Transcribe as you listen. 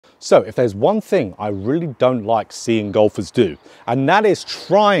So if there's one thing I really don't like seeing golfers do, and that is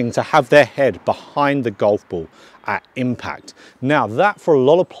trying to have their head behind the golf ball at impact. Now that for a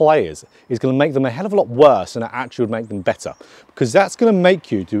lot of players is going to make them a hell of a lot worse than it actually would make them better, because that's going to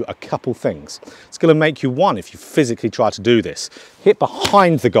make you do a couple things. It's going to make you, one, if you physically try to do this, hit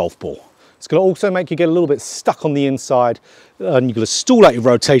behind the golf ball. It's going to also make you get a little bit stuck on the inside, and you're going to stall out your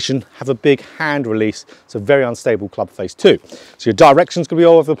rotation, have a big hand release. It's a very unstable club face too. So your direction's going to be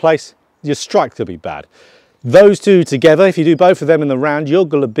all over the place, your strike's going to be bad. Those two together, if you do both of them in the round, you're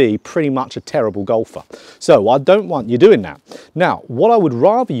going to be pretty much a terrible golfer. So I don't want you doing that. Now, what I would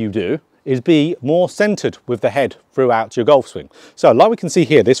rather you do is be more centered with the head throughout your golf swing. So like we can see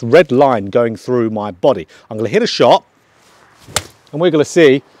here, this red line going through my body. I'm going to hit a shot, and we're going to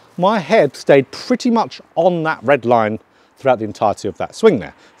see my head stayed pretty much on that red line throughout the entirety of that swing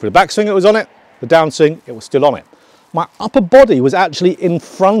there. For the backswing it was on it, the downswing it was still on it. My upper body was actually in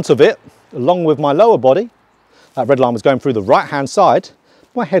front of it, along with my lower body. That red line was going through the right hand side,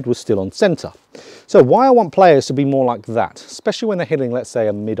 my head was still on center. So why I want players to be more like that, especially when they're hitting, let's say,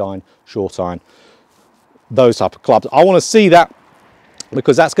 a mid-iron, short iron, those type of clubs. I want to see that,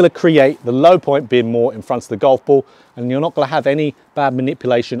 because that's going to create the low point being more in front of the golf ball, and you're not going to have any bad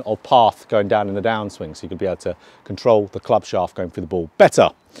manipulation of path going down in the downswing, so you can be able to control the club shaft going through the ball better.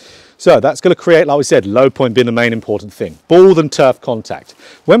 So that's going to create, like we said, low point being the main important thing. Ball and turf contact.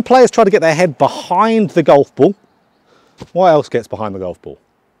 When players try to get their head behind the golf ball, what else gets behind the golf ball?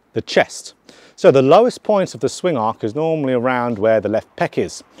 The chest. So the lowest point of the swing arc is normally around where the left pec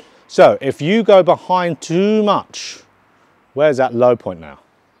is. So if you go behind too much, where's that low point now?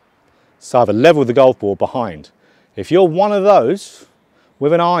 It's either level with the golf ball or behind. If you're one of those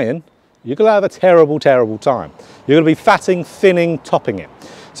with an iron, you're going to have a terrible, terrible time. You're going to be fatting, thinning, topping it.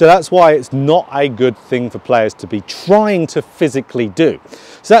 So that's why it's not a good thing for players to be trying to physically do.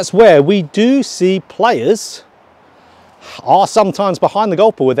 So that's where we do see players are sometimes behind the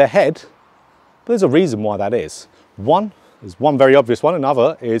golf ball with their head, but there's a reason why that is. One, there's one very obvious one.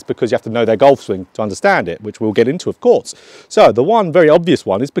 Another is because you have to know their golf swing to understand it, which we'll get into, of course. So the one very obvious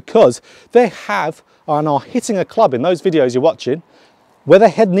one is because they have and are hitting a club in those videos you're watching where their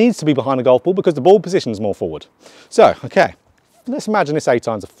head needs to be behind the golf ball because the ball position is more forward. So, okay, let's imagine this 8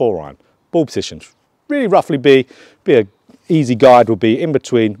 irons a 4 iron. Ball position, really roughly be an easy guide would be in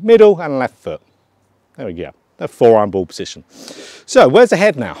between middle and left foot. There we go, that 4 iron ball position. So where's the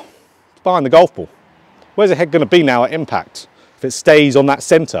head now? It's behind the golf ball. Where's the head going to be now at impact if it stays on that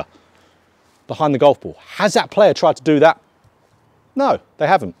center behind the golf ball? Has that player tried to do that? No, they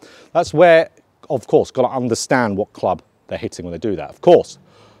haven't. That's where, of course, got to understand what club they're hitting when they do that. Of course,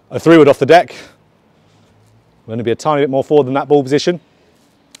 a 3-wood off the deck, going to be a tiny bit more forward than that ball position.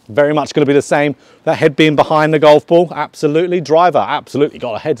 Very much going to be the same. That head being behind the golf ball, absolutely. Driver, absolutely.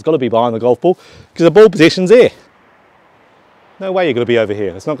 Head's got to be behind the golf ball because the ball position's here. No way you're going to be over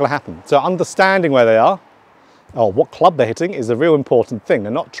here. It's not going to happen. So understanding where they are, or what club they're hitting, is a real important thing.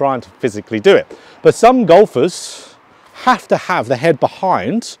 They're not trying to physically do it. But some golfers have to have the head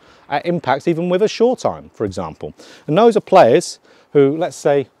behind at impact, even with a short iron, for example. And those are players who, let's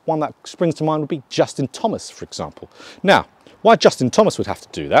say, one that springs to mind would be Justin Thomas, for example. Now, why Justin Thomas would have to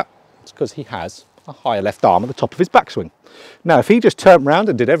do that? It's because he has a higher left arm at the top of his backswing. Now, if he just turned around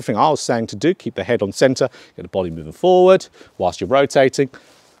and did everything I was saying to do, keep the head on center, get the body moving forward whilst you're rotating,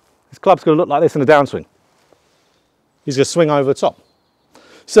 his club's going to look like this in the downswing. He's going to swing over the top.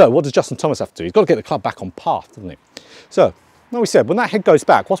 So what does Justin Thomas have to do? He's got to get the club back on path, doesn't he? So, like we said, when that head goes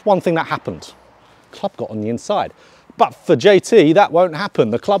back, what's one thing that happened? The club got on the inside. But for JT, that won't happen.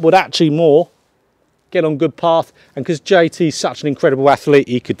 The club would actually more get on good path, and because JT's such an incredible athlete,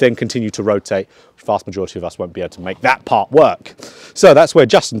 he could then continue to rotate. The vast majority of us won't be able to make that part work. So that's where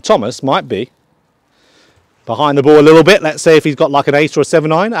Justin Thomas might be behind the ball a little bit. Let's say if he's got like an 8 or a 7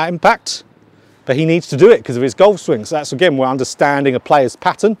 iron at impact, but he needs to do it because of his golf swing. So that's, again, where understanding a player's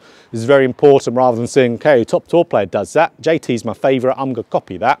pattern is very important, rather than saying, okay, top tour player does that. JT's my favorite, I'm going to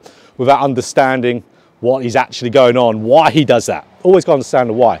copy that, without understanding what is actually going on, why he does that. Always got to understand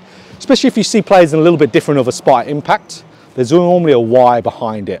the why. Especially if you see players in a little bit different of a spot impact, there's normally a why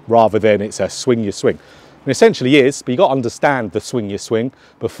behind it rather than it's a swing you swing. It essentially is, but you've got to understand the swing you swing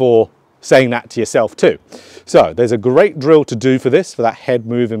before saying that to yourself too. So there's a great drill to do for this, for that head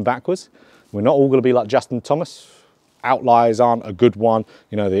moving backwards. We're not all going to be like Justin Thomas. Outliers aren't a good one.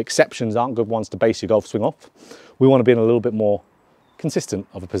 You know, the exceptions aren't good ones to base your golf swing off. We want to be in a little bit more consistent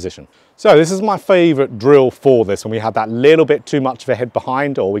of a position. So this is my favorite drill for this, when we have that little bit too much of a head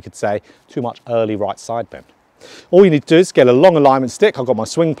behind, or we could say too much early right side bend. All you need to do is get a long alignment stick. I've got my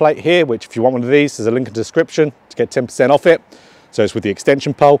swing plate here, which if you want one of these, there's a link in the description to get 10% off it. So it's with the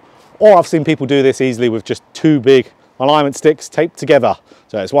extension pole, or I've seen people do this easily with just 2 big alignment sticks taped together.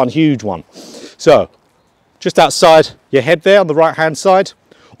 So it's one huge one. So just outside your head there on the right hand side,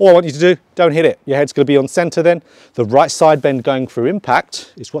 all I want you to do, don't hit it. Your head's going to be on center then. The right side bend going through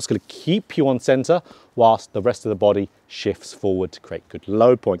impact is what's going to keep you on center whilst the rest of the body shifts forward to create good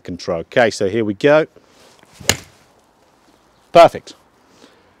low point control. Okay, so here we go. Perfect.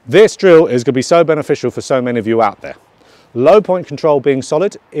 This drill is going to be so beneficial for so many of you out there. Low point control being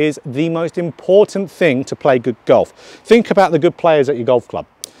solid is the most important thing to play good golf. Think about the good players at your golf club.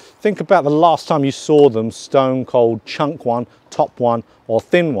 Think about the last time you saw them stone cold chunk one, top one, or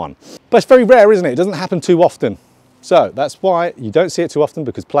thin one. But it's very rare, isn't it? It doesn't happen too often. So that's why you don't see it too often,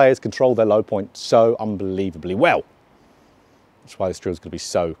 because players control their low point so unbelievably well. That's why this drill is going to be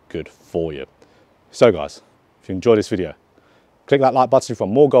so good for you. So guys, if you enjoyed this video, click that like button for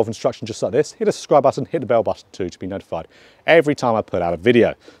more golf instruction just like this. Hit the subscribe button, hit the bell button too to be notified every time I put out a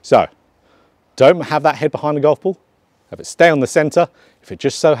video. So don't have that head behind the golf ball. Have it stay on the center. If it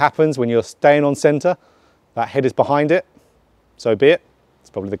just so happens when you're staying on center, that head is behind it, so be it. It's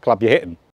probably the club you're hitting.